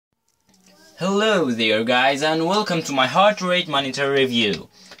Hello there guys, and welcome to my heart rate monitor review.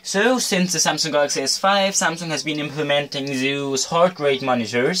 So since the Samsung Galaxy S5, Samsung has been implementing those heart rate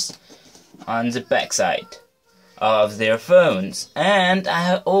monitors on the backside of their phones, and I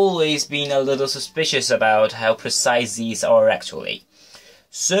have always been a little suspicious about how precise these are actually.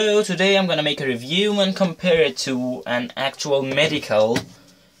 So today I'm gonna make a review and compare it to an actual medical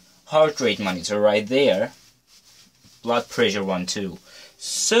heart rate monitor right there. Blood pressure one too.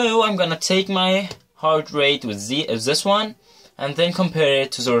 So I'm gonna take my heart rate with this one and then compare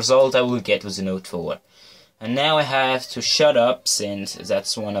it to the result I will get with the Note 4. And now I have to shut up, since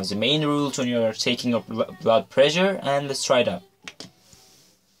that's one of the main rules when you're taking up blood pressure, and let's try it out.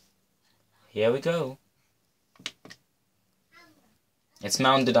 Here we go. It's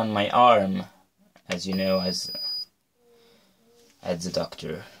mounted on my arm, as you know, as the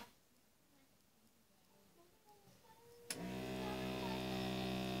doctor.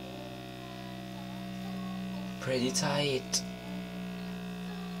 Pretty tight.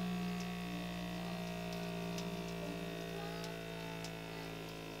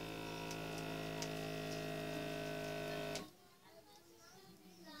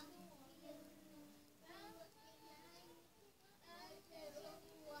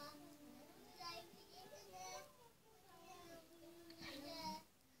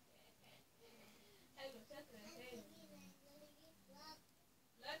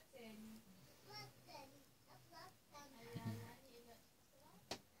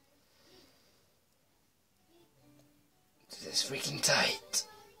 This is freaking tight.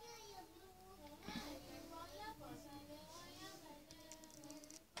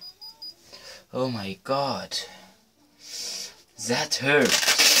 Oh my god. That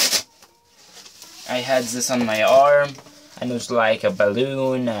hurt. I had this on my arm and it was like a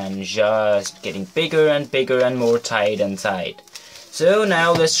balloon and just getting bigger and bigger and more tight and tight. So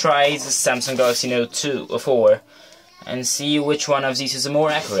now let's try the Samsung Galaxy Note 4 and see which one of these is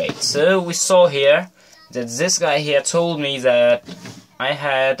more accurate. So we saw here that this guy here told me that I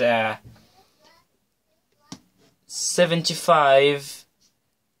had 75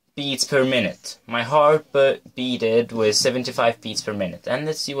 beats per minute. My heart beated with 75 beats per minute. And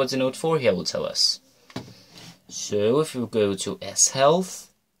let's see what the Note 4 here will tell us. So if you go to S Health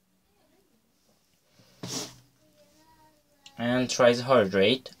and try the heart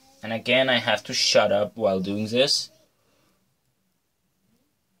rate, and again I have to shut up while doing this.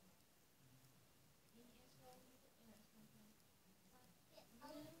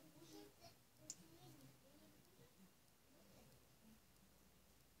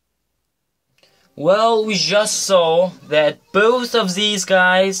 Well, we just saw that both of these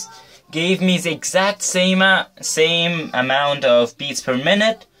guys gave me the exact same amount of beats per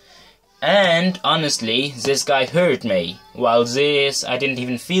minute, and honestly, this guy hurt me, while this, I didn't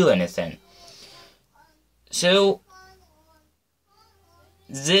even feel anything. So,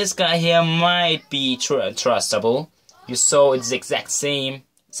 this guy here might be trustable. You saw it's the exact same,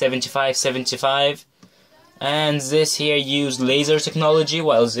 75. And this here used laser technology,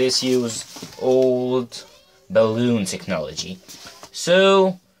 while this used old balloon technology.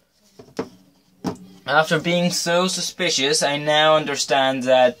 So, after being so suspicious, I now understand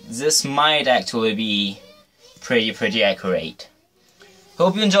that this might actually be pretty accurate.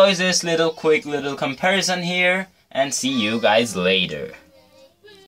 Hope you enjoy this quick little comparison here, and see you guys later.